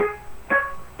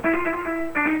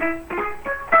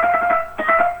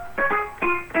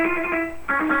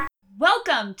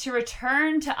Welcome to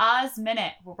Return to Oz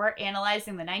Minute, where we're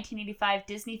analyzing the 1985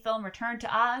 Disney film Return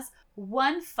to Oz,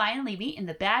 one finally meeting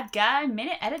the bad guy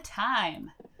minute at a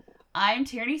time. I'm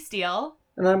Tierney Steele.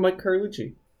 And I'm Mike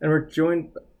Carlucci. And we're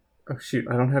joined... Oh, shoot,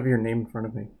 I don't have your name in front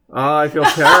of me. Oh, I feel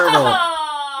terrible.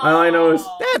 All I know is...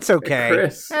 That's okay.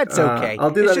 Chris. That's okay. I'll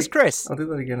do it's that just Chris. I'll do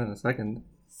that again in a second.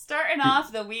 Starting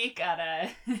off the week on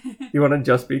a... You want to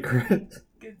just be Chris?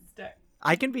 Good start.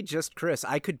 I can be just Chris.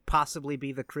 I could possibly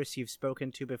be the Chris you've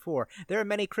spoken to before. There are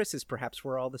many Chris's. Perhaps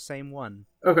we're all the same one.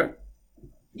 Okay.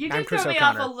 You I'm did Chris throw me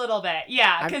O'Connor. off a little bit.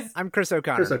 Yeah, because... I'm Chris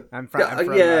O'Connor. I'm from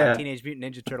Teenage Mutant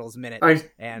Ninja Turtles Minute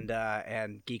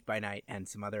and Geek by Night and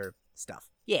some other stuff.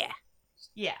 Yeah.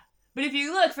 Yeah. But if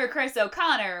you look for Chris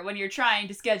O'Connor when you're trying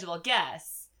to schedule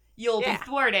guests, you'll be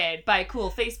thwarted by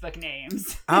cool Facebook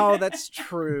names. Oh, that's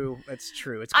true. That's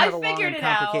true. It's kind of a long and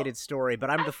complicated out. Story, but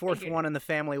I'm the fourth one in the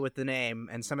family with the name,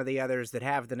 and some of the others that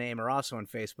have the name are also on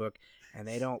Facebook, and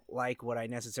they don't like what I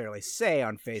necessarily say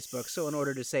on Facebook, so in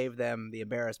order to save them the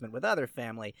embarrassment with other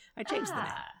family, I changed the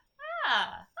name.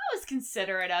 That was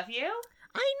considerate of you.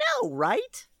 I know,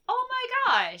 right? Oh my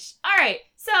gosh. All right,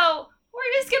 so we're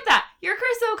going to skip that. You're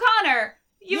Chris O'Connor.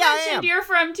 You mentioned you're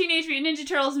from Teenage Mutant Ninja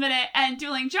Turtles Minute and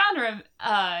Dueling Genre,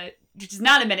 which is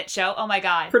not a minute show. Oh my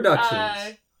god.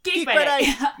 Productions. Geek by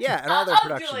Night. Yeah, and all their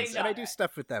productions. And I do Genre.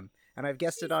 stuff with them. And I've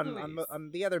guested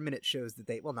on the other minute shows that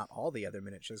well, not all the other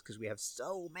minute shows because we have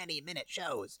so many minute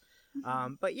shows.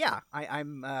 But yeah,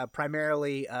 I'm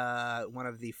primarily one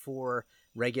of the 4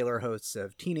 regular hosts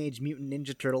of Teenage Mutant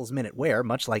Ninja Turtles Minute, where,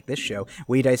 much like this show,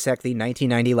 we dissect the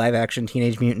 1990 live-action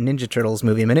Teenage Mutant Ninja Turtles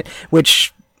movie minute,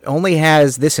 which only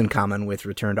has this in common with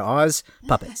Return to Oz: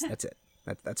 puppets. That's it.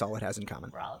 That's all it has in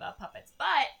common. We're all about puppets.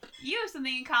 But you have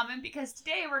something in common because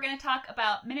today we're going to talk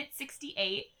about minute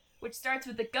 68, which starts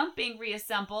with the Gump being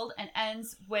reassembled and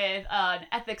ends with an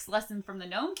ethics lesson from the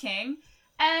Gnome King.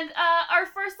 And our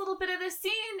first little bit of this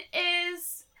scene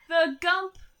is the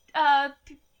Gump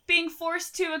being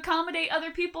forced to accommodate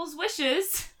other people's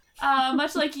wishes.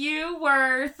 Much like you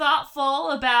were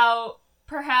thoughtful about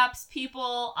perhaps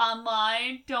people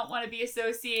online don't want to be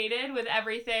associated with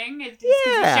everything just because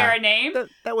you share a name.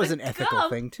 That was an ethical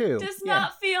Gump thing, too. Does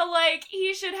not feel like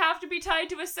he should have to be tied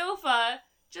to a sofa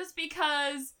just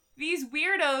because these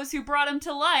weirdos who brought him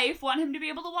to life want him to be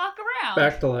able to walk around.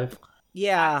 Back to life.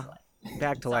 Yeah.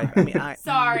 Back to life. I mean,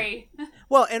 Sorry.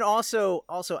 Well, and also,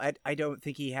 I don't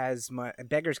think he has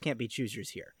beggars can't be choosers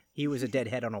here. He was a dead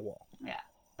head on a wall. Yeah,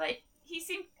 but he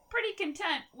seemed pretty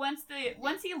content once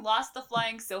he lost the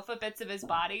flying sofa bits of his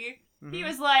body. Mm-hmm. He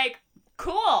was like,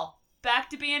 "Cool,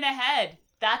 back to being a head.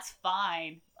 That's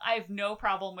fine. I have no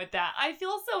problem with that." I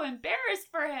feel so embarrassed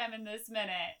for him in this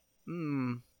minute.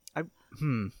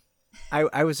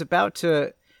 I was about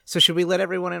to. So should we let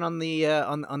everyone in on the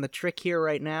on the trick here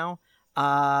right now?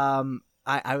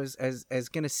 I was as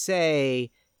gonna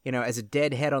say, as a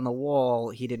dead head on the wall,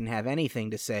 he didn't have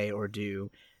anything to say or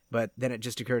do. But then it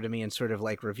just occurred to me in sort of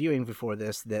like reviewing before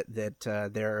this that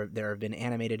there have been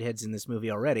animated heads in this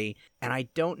movie already, and I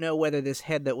don't know whether this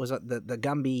head that was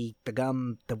the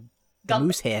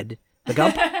moose head, the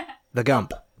Gump, the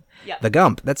Gump, Yep. the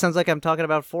Gump. That sounds like I'm talking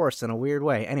about Forrest in a weird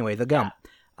way. Anyway, the Gump.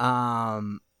 Yeah.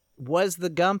 Was the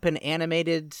Gump an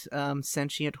animated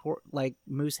sentient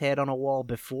moose head on a wall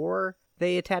before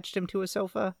they attached him to a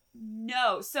sofa?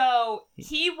 No, so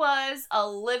he was a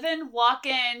living,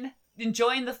 walking,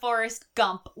 enjoying the forest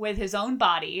Gump with his own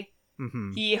body.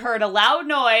 Mm-hmm. He heard a loud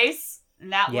noise,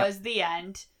 and that was the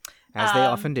end. As they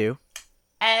often do.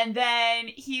 And then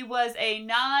he was a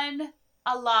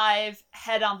non-alive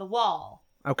head on the wall.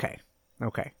 Okay.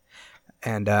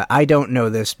 And I don't know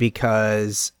this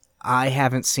because I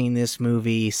haven't seen this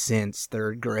movie since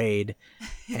 3rd grade,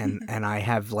 and I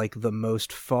have like the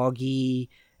most foggy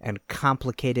and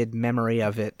complicated memory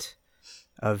of it.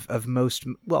 Of most,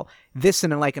 well, this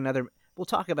and like another, we'll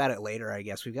talk about it later, I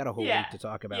guess. We've got a whole week to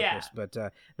talk about this, but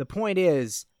the point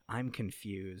is, I'm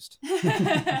confused.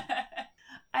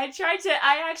 I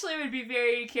actually would be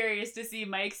very curious to see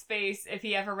Mike's face if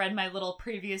he ever read my little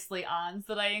previously ons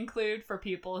that I include for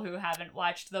people who haven't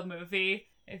watched the movie.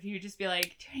 If you just be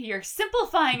like, "You're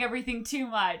simplifying everything too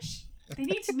much. They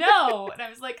need to know." And I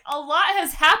was like, a lot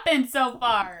has happened so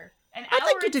far. I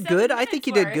think you did good. I think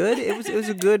you did good. It was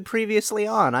a good previously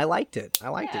on. I liked it.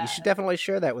 You should definitely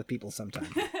share that with people sometime.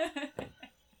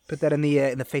 Put that in the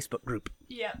Facebook group.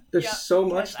 Yeah. There's so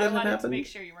much that had happened. To make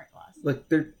sure you weren't lost. Like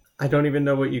I don't even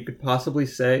know what you could possibly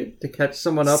say to catch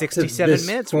someone up 67 to this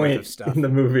minutes point worth of stuff in the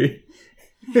movie.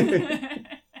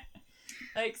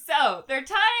 So they're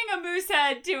tying a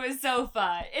Moosehead to his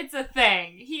sofa. It's a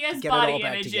thing. He has Get it all body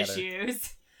back image together.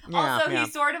 issues. Yeah, Also, yeah.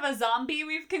 he's sort of a zombie,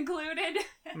 we've concluded.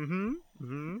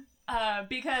 Mm-hmm.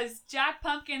 Because Jack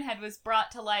Pumpkinhead was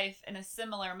brought to life in a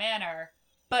similar manner,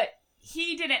 but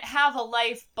he didn't have a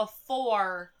life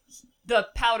before the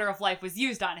powder of life was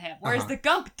used on him, whereas the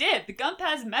Gump did. The Gump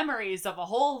has memories of a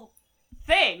whole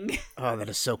thing. Oh, that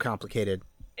is so complicated.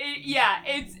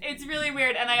 It's really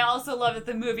weird, and I also love that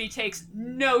the movie takes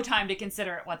no time to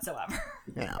consider it whatsoever.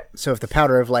 Yeah. So if the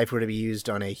powder of life were to be used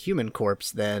on a human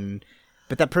corpse, then...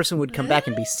 But that person would come back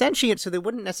and be sentient, so they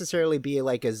wouldn't necessarily be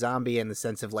like a zombie in the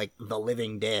sense of like the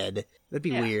living dead. That'd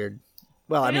be weird.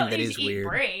 Well, I mean, that is weird.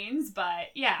 Brains, but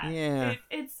yeah.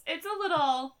 It's a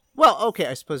little... Well, okay,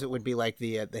 I suppose it would be like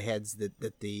the heads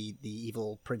that the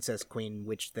evil princess queen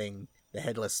witch thing, the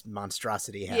headless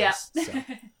monstrosity has. Yeah. So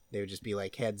they would just be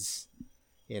like heads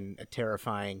in a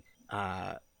terrifying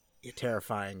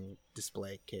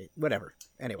display case. Whatever.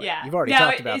 Anyway, you've already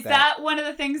talked about that. Is that one of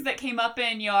the things that came up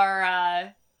in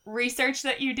your research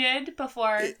that you did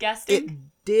before guesting? It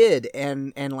did,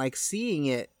 and like seeing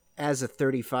it as a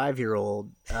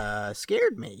 35-year-old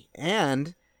scared me,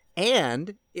 and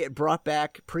it brought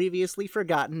back previously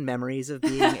forgotten memories of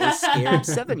being a scared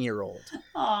 7-year-old.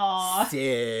 Aww.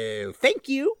 So, thank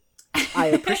you. I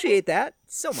appreciate that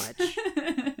so much.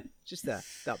 Just the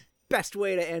best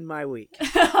way to end my week.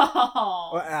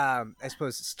 Or, I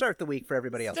suppose start the week for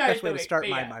everybody else. Best way to start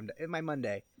my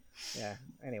Monday. Yeah.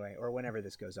 Anyway, or whenever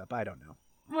this goes up, I don't know.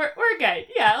 We're good.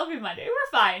 Yeah, it'll be Monday.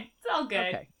 We're fine. It's all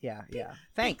good. Okay. Yeah.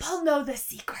 Thanks. People know the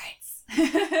secrets.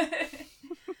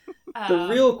 The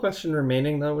real question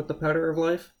remaining, though, with the powder of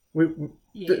life,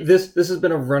 Yes. this has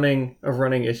been a running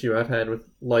issue I've had with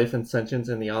life and sentience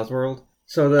in the Ozworld.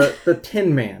 So the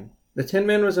Tin Man. The Tin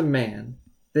Man was a man.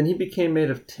 Then he became made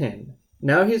of tin.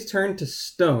 Now he's turned to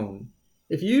stone.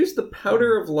 If you use the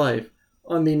powder of life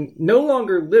on the no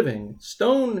longer living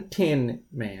Stone Tin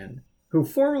Man, who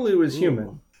formerly was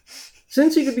human,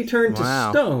 since he could be turned to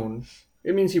stone,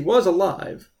 it means he was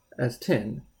alive as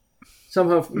tin.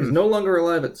 Somehow he's no longer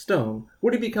alive at stone.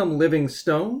 Would he become living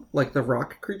stone, like the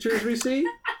rock creatures we see?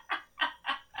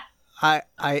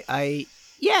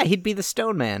 Yeah, he'd be the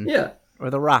Stone Man. Yeah. Or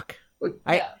the Rock.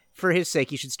 Like, for his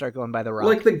sake, you should start going by the Rock.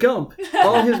 Like the Gump.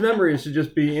 All his memories should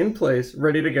just be in place,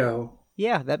 ready to go.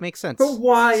 Yeah, that makes sense. But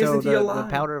why isn't he alive?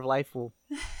 The powder of life will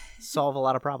solve a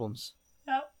lot of problems.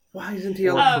 Why isn't he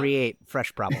alive? Or create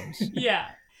fresh problems. Yeah.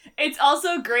 It's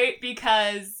also great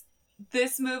because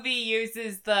this movie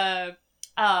uses the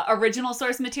original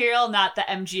source material, not the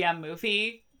MGM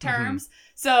movie terms. Mm-hmm.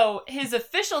 So his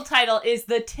official title is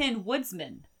The Tin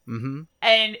Woodsman. Mm-hmm.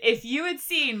 And if you had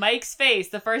seen Mike's face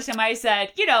the first time I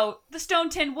said, the Stone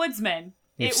Tin Woodsman.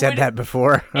 You've said that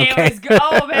before. Okay. It was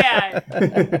oh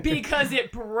man, because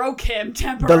it broke him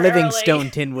temporarily. The living Stone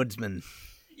Tin Woodsman.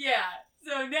 Yeah.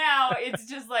 So now it's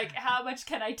just like, how much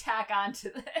can I tack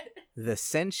onto this? The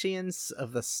sentience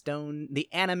of the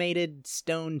animated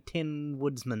Stone Tin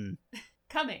Woodsman.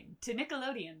 Coming to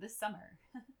Nickelodeon this summer.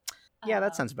 Yeah,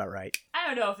 that sounds about right. I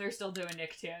don't know if they're still doing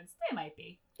Nicktoons. They might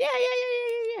be. Yeah.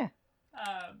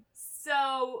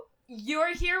 So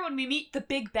you're here when we meet the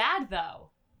big bad, though.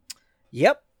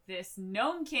 Yep. This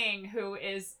Gnome King who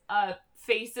is a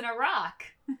face in a rock,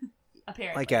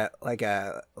 apparently. Like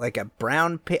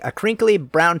a crinkly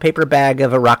brown paper bag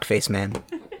of a rock face man.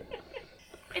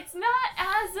 It's not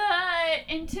as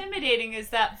intimidating as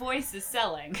that voice is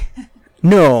selling.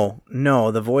 No,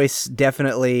 the voice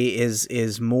definitely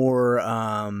is more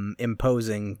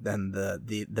imposing than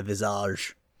the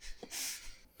visage.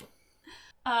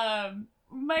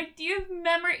 Mike, do you have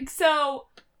memory? So,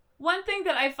 one thing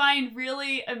that I find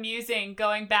really amusing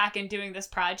going back and doing this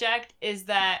project is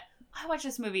that I watched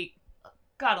this movie,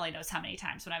 God only knows how many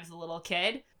times when I was a little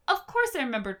kid. Of course I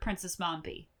remembered Princess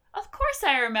Mombi. Of course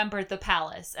I remembered the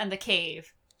palace and the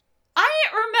cave. I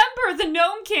didn't remember the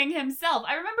Gnome King himself.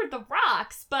 I remembered the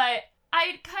rocks, but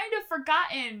I'd kind of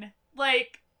forgotten,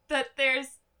 that there's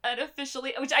an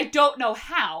officially, which I don't know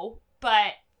how,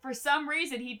 but for some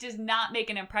reason he does not make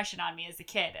an impression on me as a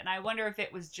kid, and I wonder if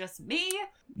it was just me.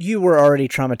 You were already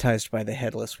traumatized by the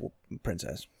headless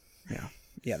princess.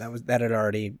 Yeah, that had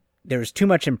already, there was too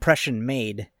much impression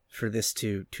made for this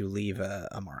to leave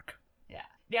a mark. Yeah.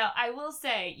 Now, I will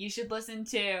say, you should listen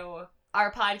to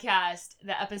our podcast,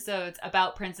 the episodes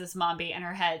about Princess Mombi and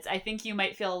her heads. I think you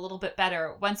might feel a little bit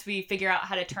better once we figure out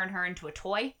how to turn her into a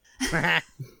toy.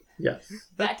 Yes.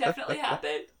 That definitely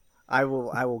happened. I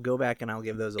will go back and I'll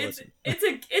give those a listen.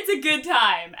 It's a good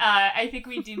time. I think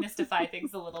we demystify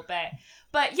things a little bit.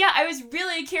 But yeah, I was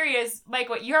really curious, Mike,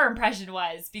 what your impression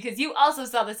was, because you also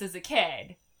saw this as a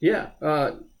kid. Yeah.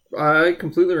 I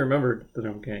completely remembered the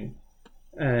Gnome King.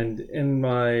 And in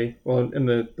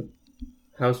the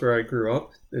house where I grew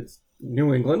up, it's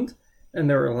New England, and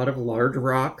there were a lot of large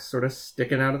rocks sort of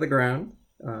sticking out of the ground.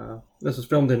 This was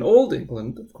filmed in Old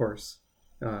England, of course,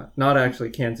 not actually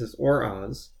Kansas or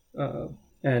Oz.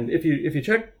 And if you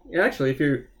check, actually, if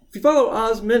you follow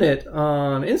Oz Minute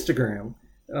on Instagram,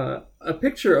 a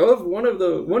picture of one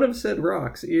of said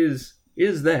rocks is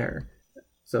there.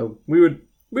 So we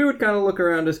would kind of look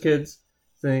around as kids,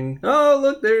 saying, "Oh,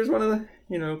 look, there's one of the,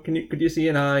 could you see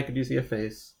an eye? Could you see a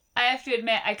face?" I have to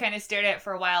admit, I kind of stared at it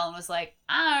for a while and was like,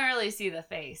 I don't really see the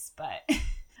face, but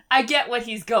I get what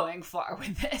he's going for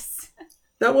with this.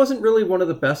 That wasn't really one of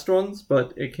the best ones,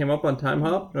 but it came up on Time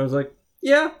Hop, and I was like,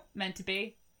 yeah. Meant to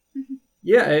be.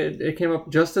 Yeah, it came up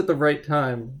just at the right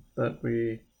time that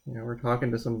we're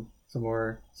talking to some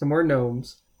more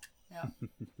gnomes. Yeah.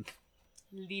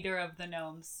 Leader of the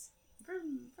gnomes.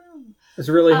 Vroom, vroom. I was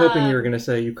really hoping you were going to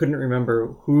say you couldn't remember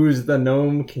who's the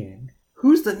Gnome King.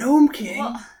 Who's the Gnome King?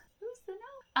 Well, who's the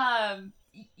gnome?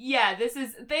 Yeah, they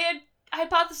had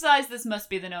hypothesized this must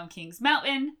be the Gnome King's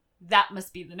mountain. That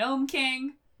must be the Gnome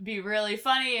King. It'd be really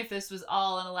funny if this was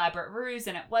all an elaborate ruse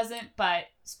and it wasn't, but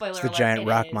spoiler alert, it's the giant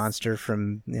rock is. monster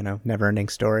from, Neverending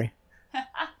Story.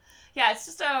 Yeah, it's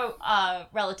just a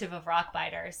relative of rock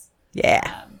biters.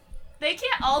 Yeah. They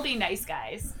can't all be nice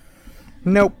guys.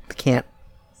 Nope, can't.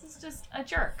 This is just a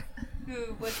jerk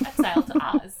who was exiled to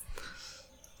Oz.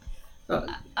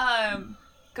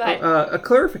 Go ahead. A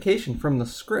clarification from the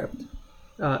script.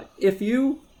 If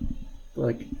you,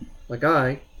 like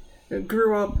I,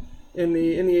 grew up in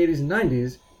the 80s and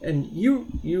 90s, and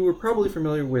you were probably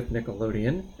familiar with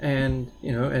Nickelodeon and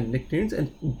Nicktoons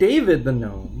and David the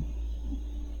Gnome,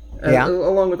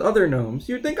 along with other gnomes,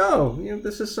 you'd think,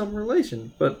 this is some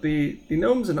relation. But the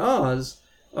gnomes in Oz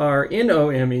are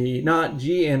N-O-M-E, not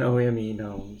G-N-O-M-E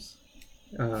gnomes,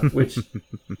 which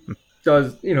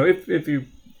does, if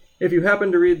you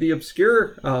happen to read the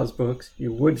obscure Oz books,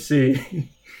 you would see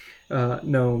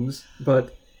gnomes.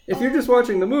 But if you're just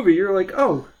watching the movie, you're like,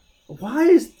 oh,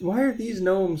 why are these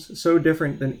gnomes so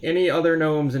different than any other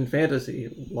gnomes in fantasy?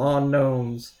 Lawn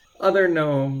gnomes, other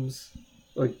gnomes,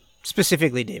 like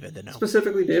specifically David the Gnome.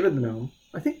 Specifically David the Gnome.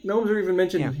 I think gnomes are even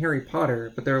mentioned in Harry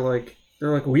Potter, but they're like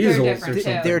weasels or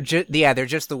something. They're just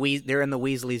they're in the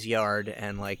Weasley's yard,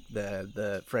 and like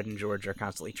the Fred and George are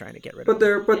constantly trying to get rid of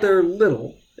them. They're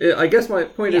little. I guess my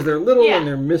point is they're little and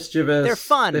they're mischievous. They're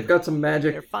fun. They've got some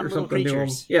magic They're fun or little something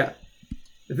creatures. to them. Yeah.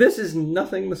 This is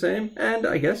nothing the same, and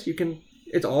I guess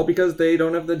it's all because they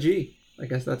don't have the G. I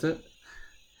guess that's it.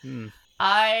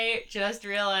 I just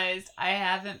realized I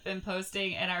haven't been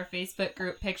posting in our Facebook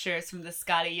group pictures from the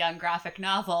Scotty Young graphic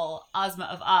novel, Ozma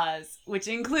of Oz, which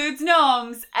includes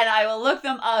gnomes, and I will look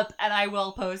them up and I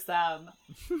will post them.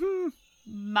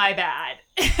 My bad.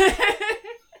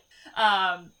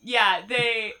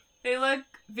 They look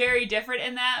very different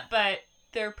in that, but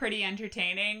they're pretty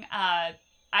entertaining. I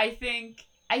think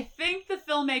the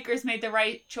filmmakers made the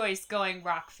right choice going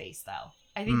rock face, though.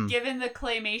 I think given the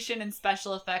claymation and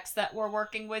special effects that we're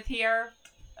working with here,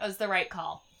 it was the right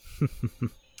call.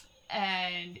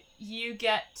 And you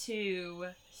get to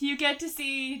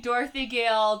see Dorothy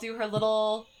Gale do her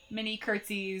little mini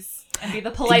curtsies and be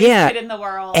the politest kid in the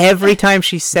world. Every time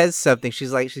she says something,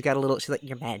 she's like,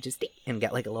 Your Majesty, and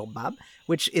got like a little bob,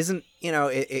 which isn't,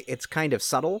 it's kind of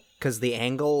subtle because the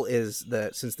angle is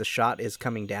since the shot is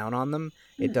coming down on them,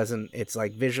 it doesn't, it's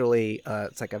like visually,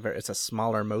 it's a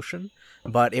smaller motion,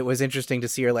 but it was interesting to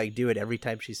see her like do it every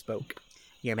time she spoke.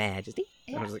 Your Majesty.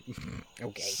 Yeah. I was like,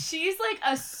 okay. She's like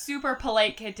a super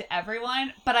polite kid to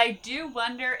everyone, but I do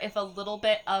wonder if a little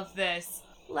bit of this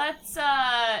let's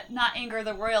not anger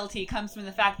the royalty comes from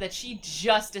the fact that she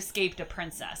just escaped a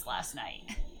princess last night.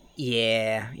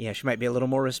 Yeah, she might be a little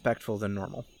more respectful than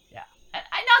normal. Yeah.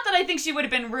 Not that I think she would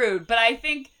have been rude, but I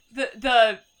think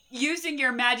the using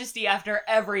your majesty after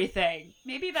everything,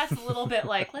 maybe that's a little bit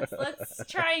like, let's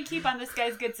try and keep on this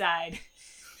guy's good side.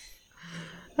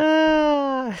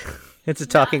 It's a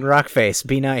talking rock face.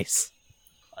 Be nice.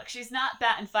 Look, she's not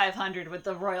batting 500 with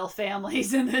the royal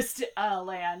families in this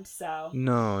land, so...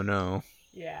 No.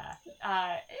 Yeah.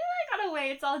 I got away.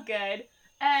 It's all good.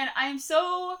 And I'm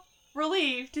so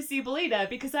relieved to see Belina,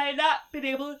 because I had not been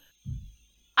able...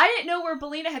 I didn't know where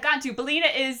Belina had gone to. Belina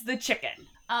is the chicken.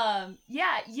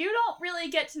 You don't really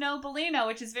get to know Belina,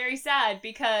 which is very sad,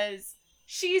 because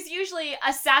she's usually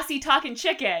a sassy talking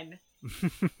chicken,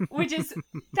 which is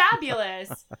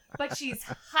fabulous, but she's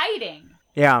hiding.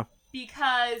 Yeah.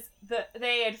 Because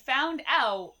they had found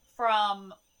out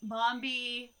from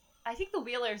Mombi, I think the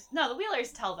Wheelers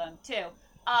tell them too,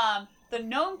 the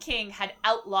Gnome King had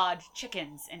outlawed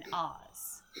chickens in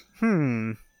Oz.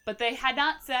 But they had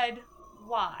not said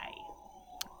why.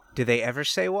 Do they ever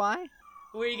say why?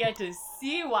 We get to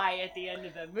see why at the end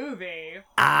of the movie.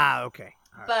 Ah, okay.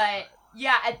 All right. But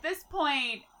yeah, at this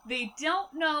point, they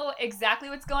don't know exactly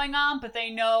what's going on, but they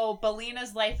know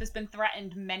Bellina's life has been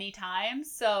threatened many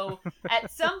times. So at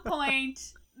some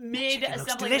point,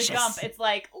 mid-assembling the Gump, it's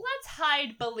like, let's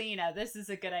hide Bellina. This is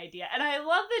a good idea. And I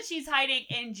love that she's hiding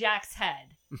in Jack's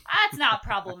head. That's not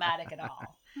problematic at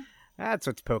all. That's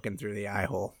what's poking through the eye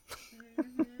hole.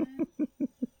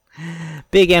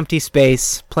 Big empty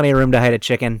space, plenty of room to hide a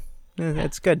chicken.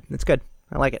 It's good. It's good.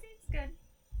 I like it. It's good.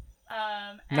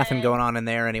 Nothing going on in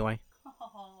there anyway.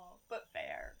 Oh, but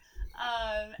fair.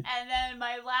 And then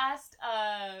my last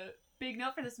big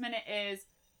note for this minute is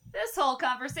this whole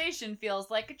conversation feels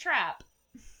like a trap.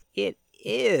 It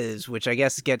is, which I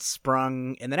guess gets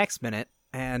sprung in the next minute.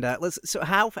 And so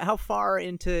how far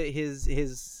into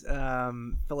his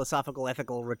philosophical,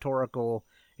 ethical, rhetorical,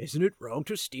 isn't it wrong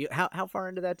to steal? How far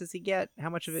into that does he get? How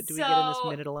much of it do we get in this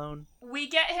minute alone? We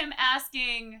get him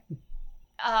asking,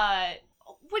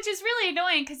 which is really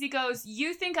annoying because he goes,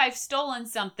 "You think I've stolen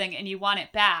something and you want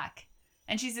it back?"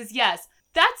 And she says, "Yes."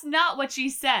 That's not what she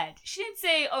said. She didn't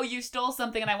say, "Oh, you stole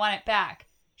something and I want it back."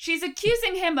 She's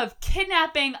accusing him of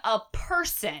kidnapping a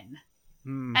person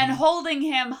and holding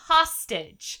him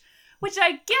hostage, which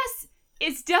I guess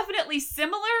is definitely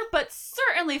similar, but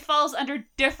certainly falls under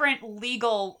different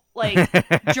legal,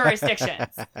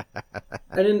 jurisdictions.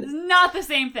 And It's not the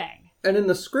same thing. And in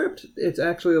the script, it's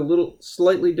actually a little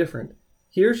slightly different.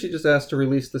 Here, she just asks to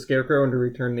release the Scarecrow and to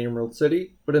return the Emerald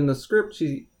City. But in the script,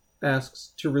 she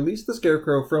asks to release the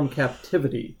Scarecrow from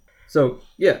captivity. So,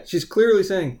 yeah, she's clearly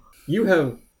saying, you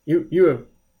have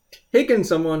taken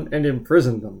someone and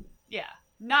imprisoned them. Yeah,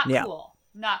 not cool.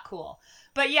 Not cool.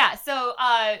 But yeah, so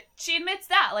she admits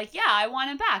that, I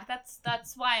want him back.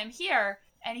 That's why I'm here.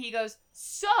 And he goes,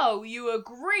 "So you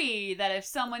agree that if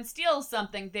someone steals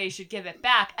something, they should give it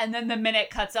back?" And then the minute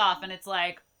cuts off, and it's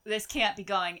like, this can't be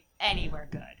going anywhere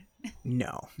good.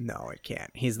 No, it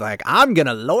can't. He's like, "I'm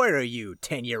gonna lawyer you,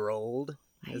 10-year-old."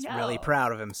 He's really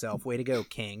proud of himself. Way to go,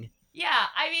 King. Yeah,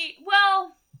 I mean,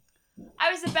 well,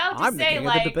 I was about to say, the king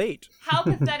of the debate. How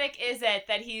pathetic is it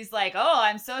that he's like, "Oh,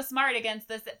 I'm so smart against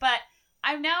this," but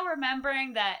I'm now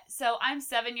remembering that, so I'm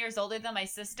 7 years older than my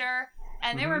sister,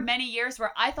 and there were many years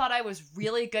where I thought I was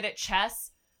really good at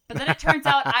chess, but then it turns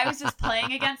out I was just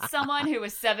playing against someone who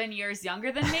was 7 years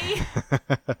younger than me.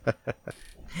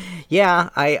 Yeah,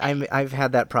 I've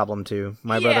had that problem too.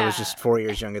 My brother was just 4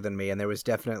 years younger than me, and there was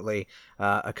definitely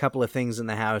a couple of things in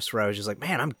the house where I was just like,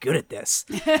 "Man, I'm good at this."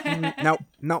 No,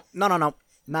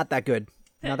 not that good.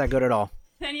 Not that good at all.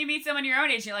 Then you meet someone your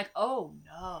own age, and you're like, "Oh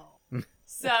no."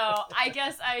 So I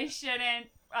guess I shouldn't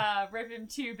rip him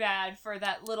too bad for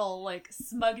that little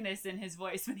smugness in his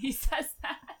voice when he says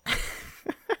that.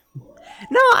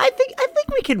 No, I think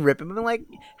we can rip him.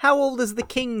 How old is the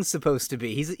king supposed to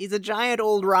be? He's a giant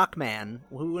old rock man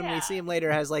who, when we see him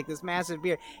later, has this massive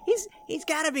beard. He's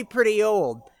got to be pretty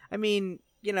old. I mean,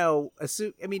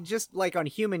 just on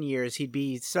human years, he'd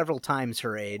be several times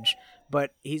her age,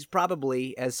 but he's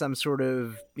probably, as some sort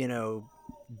of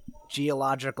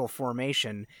geological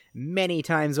formation, many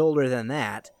times older than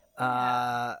that.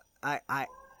 I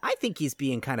think he's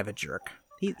being kind of a jerk.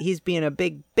 He's being a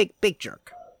big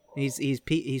jerk. He's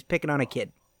picking on a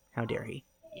kid. How dare he?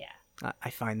 Yeah. I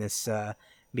find this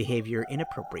behavior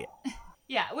inappropriate.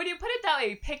 Yeah, when you put it that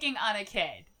way, picking on a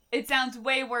kid, it sounds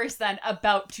way worse than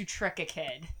about to trick a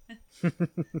kid.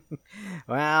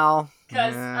 Well,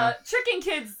 because tricking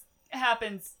kids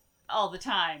happens all the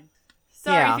time.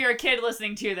 Sorry if you're a kid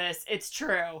listening to this, it's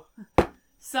true.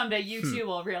 Someday you too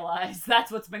will realize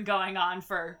that's what's been going on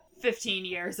for 15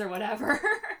 years or whatever.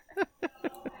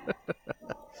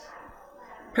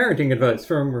 Parenting advice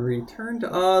from Return to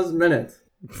Oz Minute.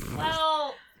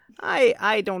 Well,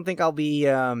 I don't think I'll be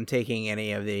taking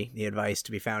any of the advice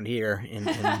to be found here in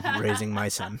raising my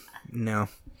son. No.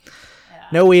 yeah.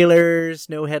 No wheelers,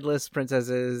 no headless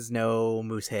princesses, no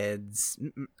moose heads.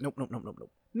 Nope.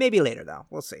 Maybe later, though.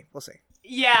 We'll see.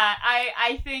 Yeah,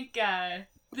 I think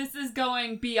this is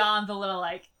going beyond the little,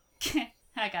 I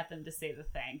got them to say the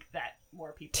thing that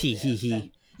more people do.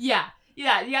 Yeah,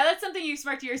 that's something you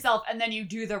smirk to yourself, and then you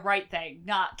do the right thing,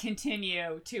 not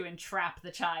continue to entrap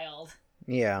the child.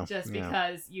 Yeah. Just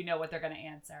because you know what they're going to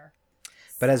answer.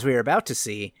 But as we are about to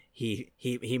see,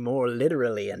 he more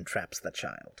literally entraps the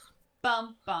child.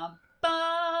 Bum, bum,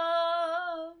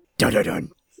 bum. Dun dun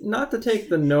dun. Not to take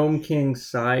the Gnome King's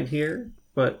side here,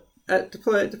 but to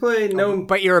play Gnome.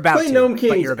 But you're about play to. Gnome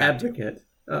King's advocate.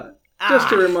 just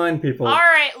to remind people. All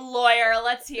right, lawyer,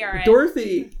 let's hear it.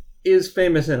 Dorothy is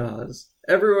famous in Oz.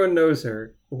 Everyone knows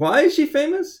her. Why is she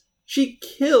famous? She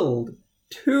killed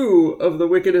 2 of the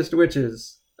wickedest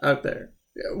witches out there.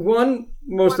 One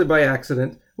mostly by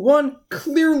accident. One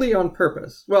clearly on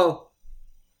purpose. Well,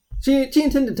 she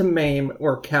intended to maim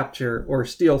or capture or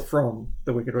steal from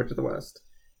the Wicked Witch of the West.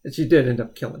 And she did end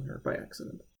up killing her by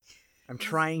accident. I'm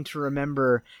trying to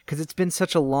remember, because it's been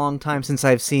such a long time since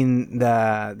I've seen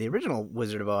the original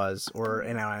Wizard of Oz,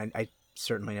 I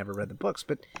certainly never read the books,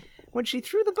 but when she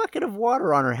threw the bucket of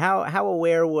water on her, how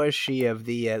aware was she of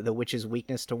the witch's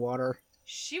weakness to water?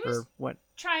 She was Or what?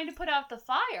 trying to put out the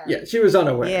fire. Yeah, she was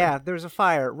unaware. Yeah, there's a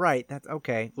fire. Right. That's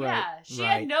okay. Right. Yeah, she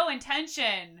right. had no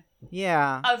intention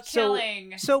of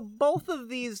killing. So both of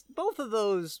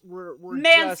those were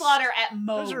manslaughter just, at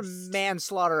most. Those are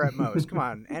manslaughter at most. Come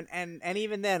on. And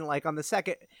even then, like on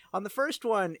the first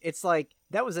one, it's like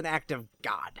that was an act of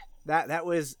God. That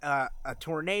was a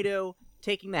tornado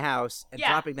taking the house and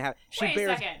dropping the house. She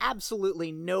bears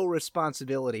absolutely no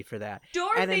responsibility for that.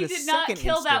 Dorothy did not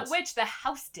kill that witch. The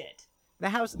house did. The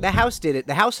house did it.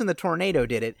 The house and the tornado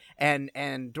did it,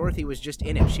 and Dorothy was just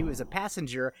in it. She was a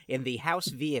passenger in the house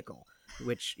vehicle,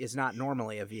 which is not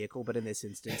normally a vehicle, but in this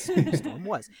instance, Storm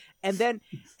was. And then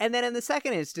in the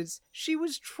second instance, she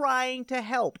was trying to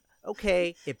help.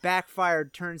 Okay, it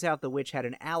backfired. Turns out the witch had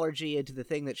an allergy into the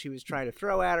thing that she was trying to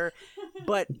throw at her.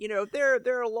 But,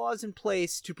 there are laws in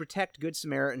place to protect Good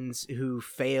Samaritans who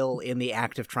fail in the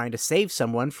act of trying to save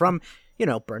someone from,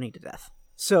 burning to death.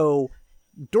 So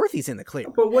Dorothy's in the clear.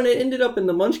 But when it ended up in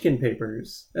the Munchkin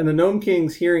papers and the Gnome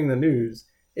King's hearing the news,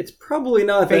 it's probably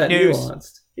not Fake that news.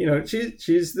 nuanced.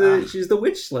 She's the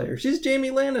witch slayer. She's Jaime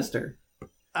Lannister.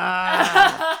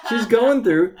 She's going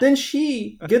through. Then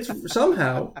she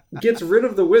somehow gets rid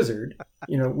of the wizard.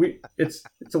 It's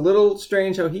a little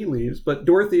strange how he leaves, but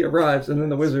Dorothy arrives and then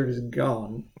the wizard is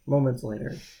gone moments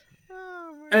later,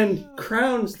 and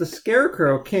crowns the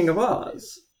Scarecrow King of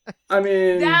Oz. I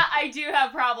mean, that I do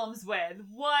have problems with.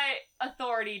 What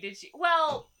authority did she?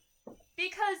 Well,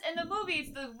 because in the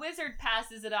movies the wizard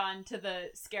passes it on to the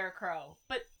Scarecrow,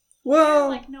 but there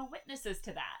are no witnesses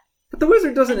to that. But the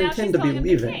wizard doesn't intend to be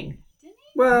leaving. Didn't he?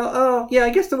 Well, yeah, I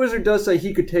guess the wizard does say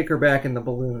he could take her back in the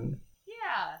balloon.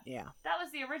 Yeah. That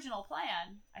was the original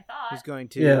plan, I thought. He's going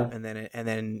to,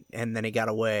 and then he got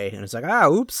away, and it's like,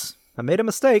 oops, I made a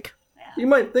mistake. Yeah. You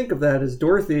might think of that as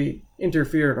Dorothy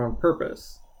interfered on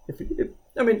purpose.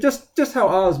 Just how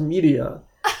Oz media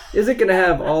isn't going to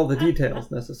have all the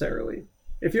details necessarily.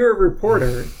 If you're a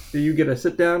reporter, do you get to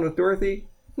sit down with Dorothy?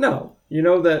 No. You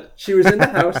know that she was in the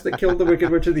house that killed the Wicked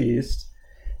Witch of the East.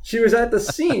 She was at the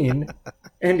scene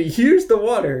and used the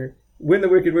water when the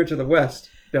Wicked Witch of the West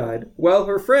died, while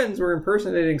her friends were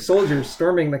impersonating soldiers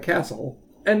storming the castle.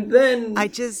 And then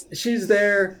she's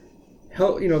there.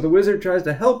 The wizard tries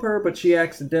to help her, but they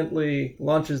accidentally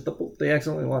launch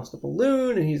the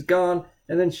balloon, and he's gone.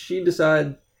 And then she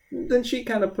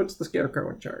kind of puts the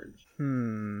Scarecrow in charge.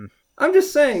 I'm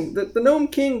just saying that the Gnome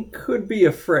King could be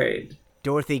afraid.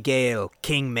 Dorothy Gale,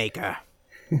 Kingmaker.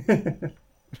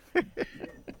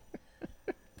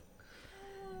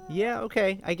 Yeah,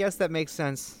 okay. I guess that makes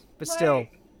sense. But still,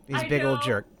 he's a big old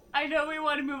jerk. I know we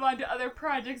want to move on to other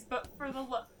projects, but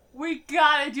we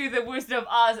gotta do The Wizard of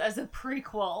Oz as a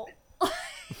prequel.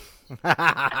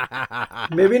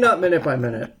 Maybe not minute by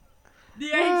minute.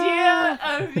 The idea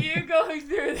of you going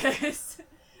through this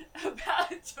about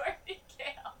Dorothy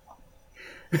Gale.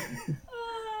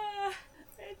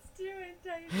 It's too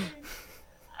enticing.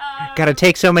 Gotta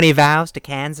take so many vows to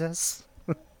Kansas.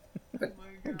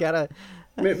 Gotta...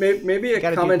 Maybe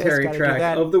a commentary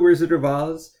track of The Wizard of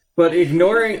Oz, but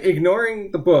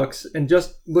ignoring the books and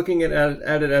just looking at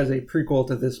it as a prequel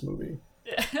to this movie.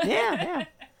 Yeah.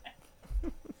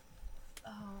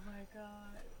 Oh my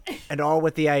god. And all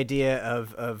with the idea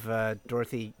of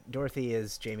Dorothy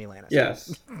is Jaime Lannister.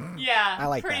 Yes. Yeah, I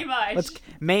like pretty that. much. Let's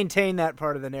maintain that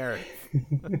part of the narrative.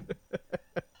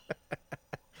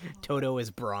 Toto is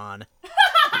Bronn.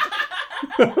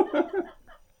 I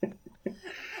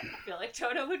feel like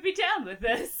Toto would be down with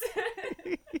this.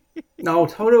 No,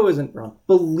 Toto isn't Bronn.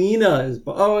 Belina is.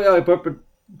 Oh, yeah, but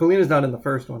Belina's not in the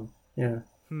first one. Yeah.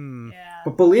 Yeah.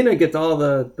 But Belina gets all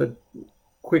the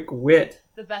quick wit.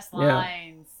 The best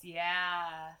lines.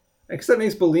 Yeah. I guess that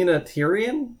makes Belina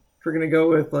Tyrion. If we're gonna go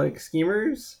with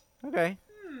schemers. Okay.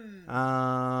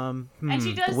 And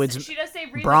she does. She does say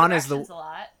read Bronn the is directions a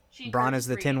lot. Bronn is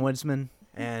the Tin Woodsman,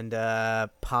 and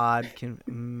Pod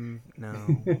can no.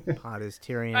 Pod is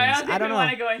Tyrion. I don't know.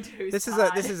 Want to go into this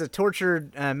is a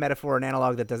tortured metaphor and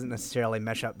analog that doesn't necessarily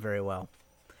mesh up very well.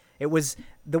 It was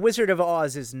The Wizard of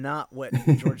Oz is not what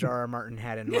George R.R. Martin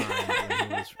had in mind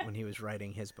when he was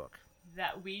writing his book.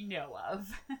 That we know of.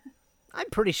 I'm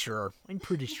pretty sure.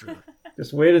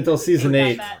 Just wait until season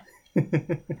 8.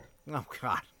 Oh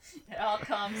God! It all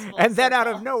comes full And then out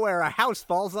circle. of nowhere, a house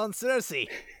falls on Cersei.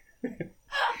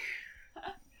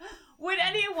 Would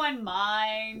anyone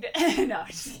mind? No, I'm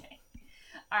just kidding.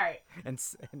 All right. And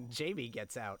Jamie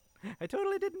gets out. I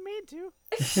totally didn't mean to.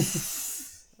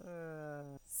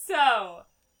 So,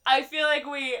 I feel like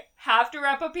we have to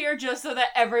wrap up here just so that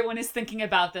everyone is thinking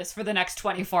about this for the next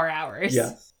 24 hours.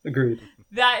 Yes, agreed.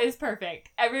 That is perfect.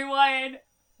 Everyone,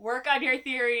 work on your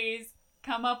theories,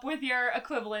 come up with your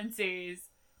equivalencies,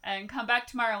 and come back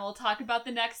tomorrow and we'll talk about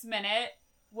the next minute.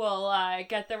 We'll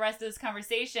get the rest of this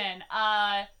conversation.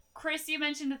 Chris, you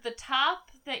mentioned at the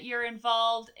top that you're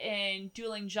involved in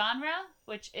Dueling Genre,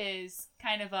 which is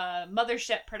kind of a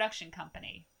mothership production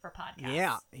company for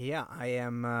podcasts. Yeah. I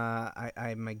am. I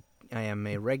am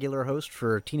a regular host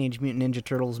for Teenage Mutant Ninja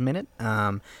Turtles Minute,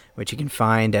 which you can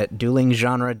find at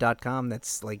duelinggenre.com.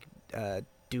 That's like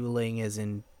dueling as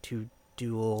in to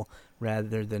duel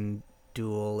rather than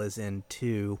duel as in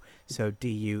two, so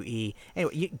DUE.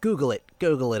 Anyway, Google it.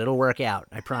 It'll work out,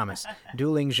 I promise.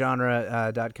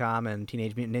 duelinggenre.com and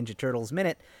Teenage Mutant Ninja Turtles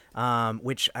Minute,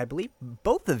 which I believe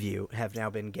both of you have now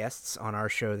been guests on our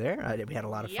show there. We had a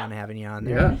lot of fun having you on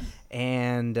there. Yeah.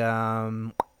 And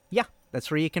yeah, that's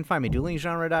where you can find me.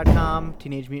 duelinggenre.com,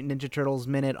 Teenage Mutant Ninja Turtles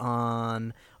Minute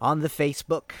on the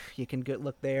Facebook. You can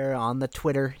look there. On the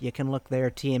Twitter, you can look there.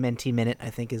 TMNT Minute, I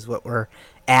think, is what we're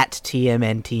at.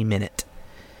 TMNT Minute.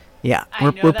 Yeah,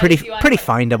 we're pretty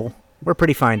findable. We're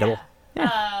pretty findable.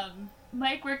 Yeah.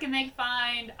 Mike, where can they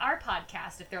find our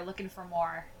podcast if they're looking for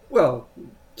more? Well,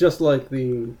 just like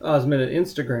the OzMinute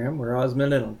Instagram, we're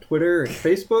OzMinute on Twitter and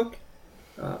Facebook.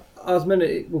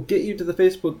 OzMinute will get you to the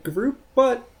Facebook group,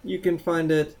 but you can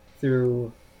find it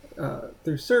through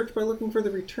search by looking for the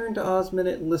Return to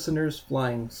OzMinute Listeners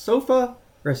Flying Sofa.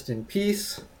 Rest in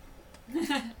peace.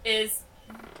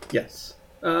 Yes.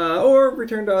 Or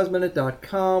return to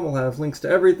OzMinute.com. We'll have links to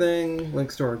everything,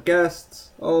 links to our guests,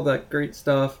 all that great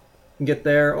stuff. You can get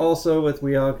there also with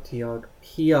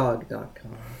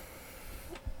weogtiogpiog.com.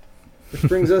 Which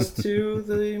brings us to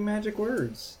the magic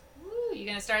words. Ooh, you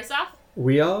gonna start us off?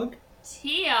 Weog.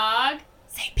 Tiog.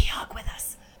 Say Piog with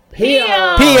us.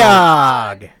 Piog!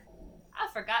 Piog! I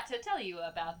forgot to tell you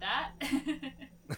about that.